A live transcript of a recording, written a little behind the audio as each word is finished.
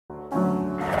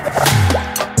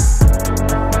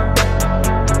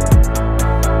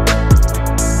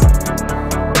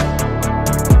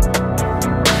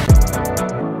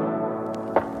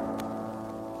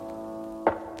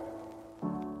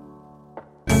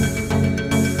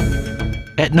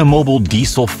ETNA Mobile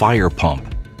Diesel Fire Pump.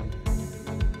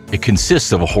 It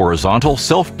consists of a horizontal,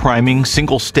 self-priming,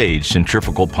 single-stage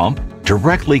centrifugal pump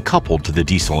directly coupled to the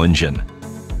diesel engine.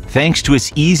 Thanks to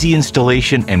its easy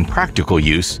installation and practical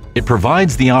use, it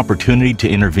provides the opportunity to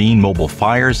intervene mobile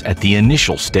fires at the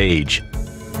initial stage.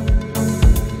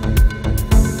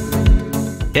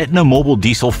 ETNA Mobile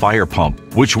Diesel Fire Pump,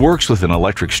 which works with an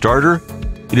electric starter,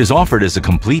 it is offered as a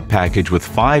complete package with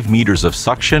 5 meters of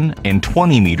suction and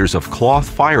 20 meters of cloth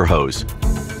fire hose,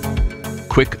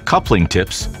 quick coupling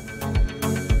tips,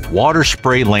 water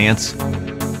spray lance,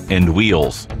 and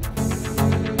wheels.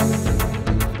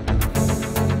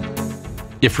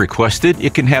 If requested,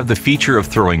 it can have the feature of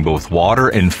throwing both water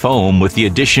and foam with the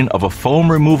addition of a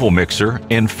foam removal mixer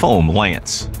and foam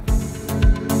lance.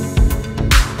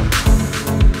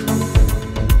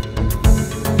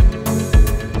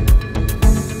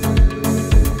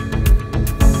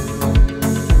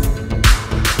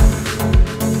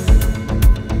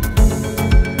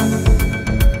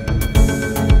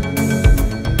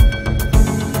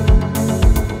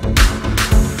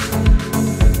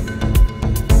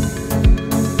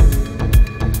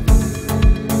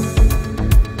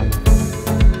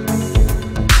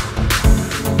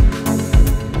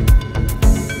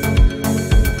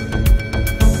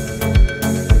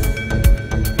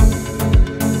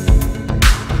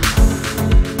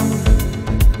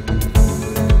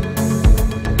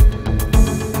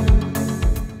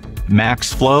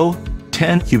 Max flow,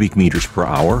 10 cubic meters per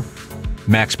hour.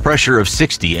 Max pressure of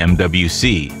 60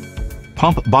 MWC.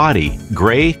 Pump body,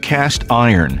 gray cast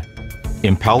iron.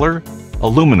 Impeller,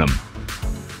 aluminum.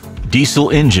 Diesel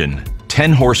engine,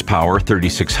 10 horsepower,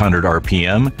 3600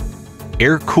 RPM.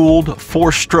 Air-cooled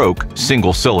 4-stroke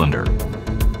single cylinder.